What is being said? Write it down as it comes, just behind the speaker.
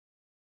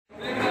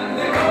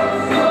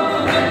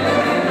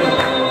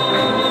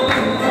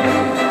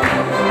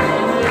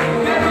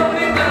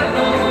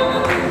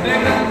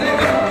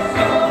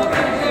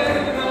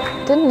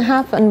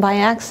happened by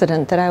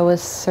accident that I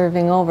was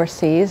serving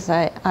overseas.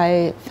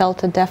 I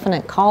felt a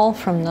definite call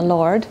from the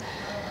Lord.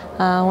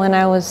 When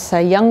I was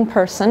a young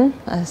person,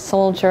 a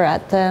soldier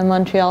at the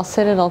Montreal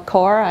Citadel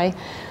Corps, I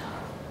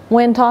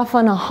went off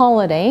on a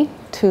holiday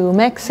to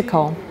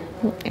Mexico.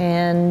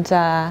 And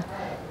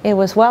it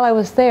was while I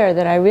was there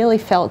that I really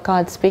felt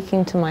God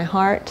speaking to my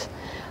heart,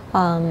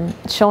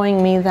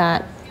 showing me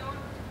that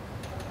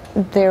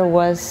there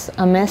was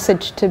a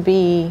message to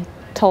be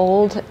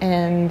told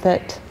and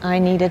that I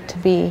needed to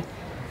be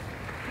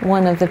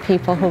one of the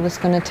people who was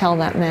going to tell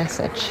that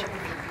message.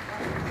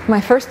 My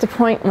first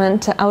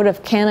appointment out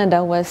of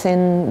Canada was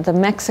in the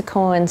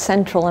Mexico and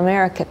Central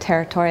America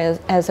territory,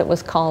 as it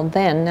was called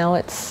then. Now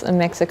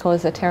Mexico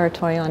is a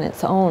territory on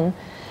its own.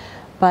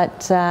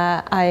 But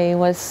I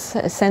was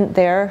sent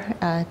there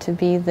to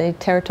be the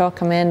territorial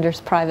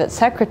commander's private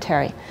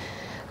secretary.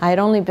 I had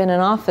only been an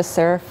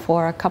officer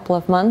for a couple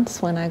of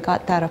months when I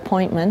got that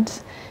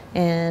appointment,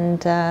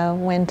 and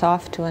went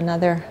off to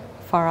another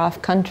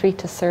far-off country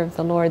to serve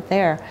the Lord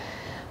there.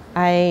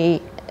 I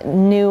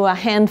knew a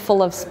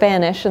handful of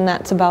Spanish, and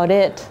that's about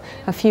it.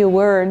 A few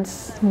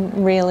words,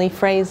 really,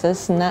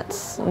 phrases, and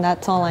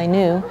that's all I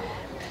knew.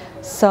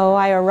 So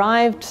I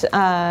arrived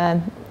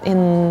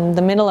in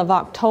the middle of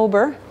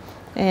October,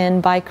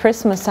 and by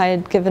Christmas I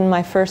had given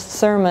my first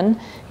sermon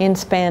in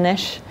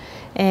Spanish.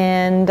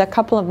 And a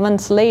couple of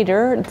months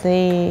later,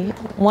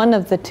 one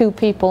of the two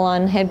people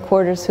on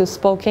headquarters who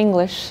spoke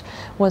English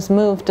was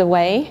moved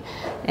away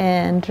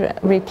and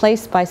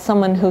replaced by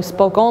someone who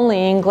spoke only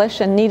English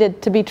and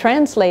needed to be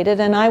translated,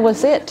 and I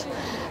was it.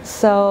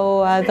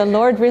 So the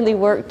Lord really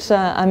worked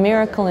a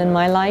miracle in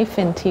my life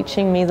in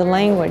teaching me the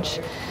language.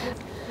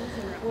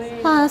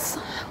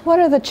 What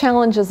are the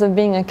challenges of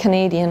being a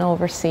Canadian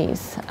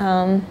overseas?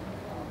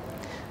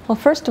 Well,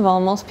 first of all,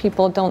 most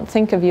people don't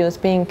think of you as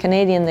being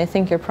Canadian. They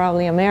think you're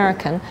probably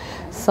American.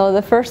 So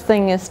the first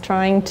thing is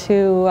trying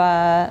to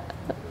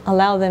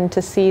allow them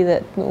to see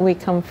that we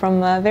come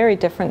from a very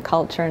different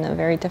culture and a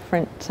very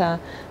different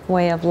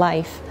way of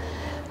life.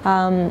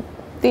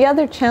 The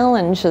other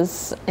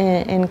challenges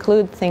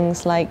include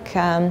things like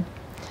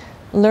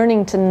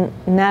learning to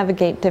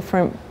navigate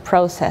different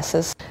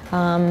processes.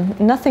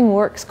 Nothing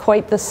works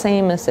quite the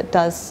same as it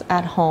does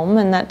at home,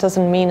 and that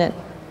doesn't mean it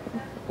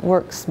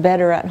works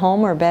better at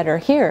home or better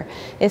here.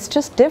 It's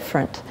just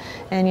different,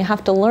 and you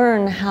have to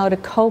learn how to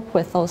cope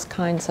with those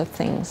kinds of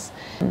things.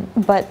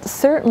 But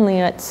certainly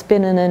it's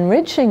been an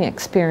enriching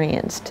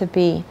experience to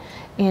be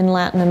in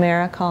Latin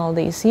America all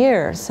these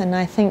years, and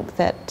I think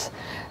that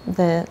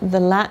the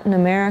Latin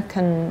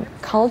American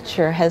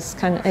culture has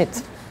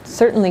it's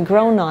certainly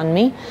grown on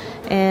me,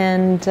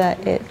 and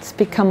it's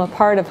become a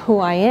part of who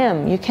I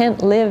am. You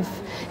can't live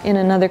in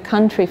another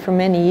country for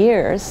many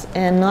years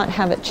and not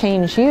have it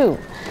change you,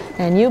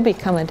 and you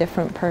become a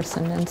different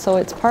person, and so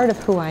it's part of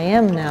who I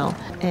am now.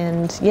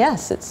 And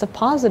yes, it's a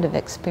positive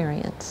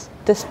experience,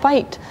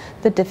 despite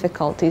the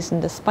difficulties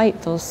and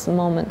despite those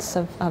moments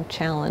of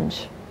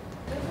challenge.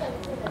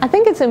 I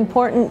think it's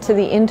important to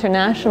the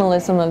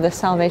internationalism of the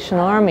Salvation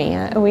Army.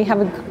 We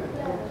have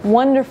a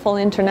wonderful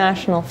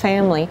international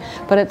family,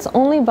 but it's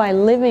only by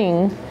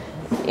living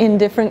in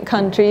different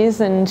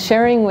countries and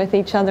sharing with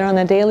each other on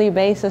a daily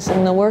basis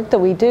in the work that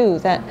we do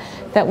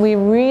that we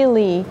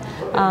really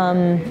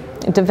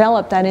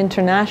develop that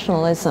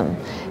internationalism.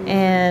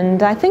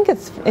 And I think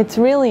it's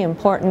really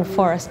important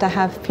for us to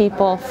have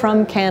people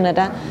from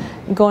Canada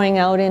going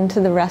out into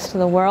the rest of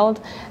the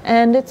world,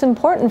 and it's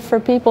important for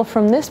people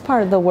from this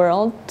part of the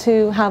world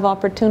to have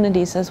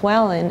opportunities as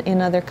well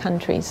in other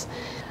countries.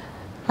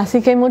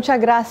 Así que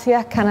muchas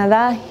gracias,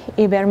 Canadá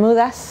y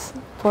Bermudas,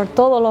 por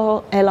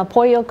todo el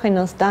apoyo que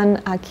nos dan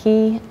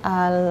aquí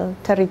al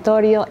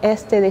territorio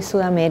este de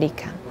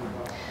Sudamérica.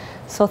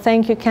 So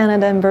thank you,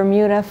 Canada and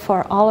Bermuda,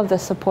 for all of the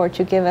support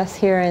you give us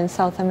here in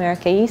South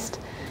America East.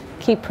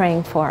 Keep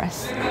praying for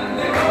us.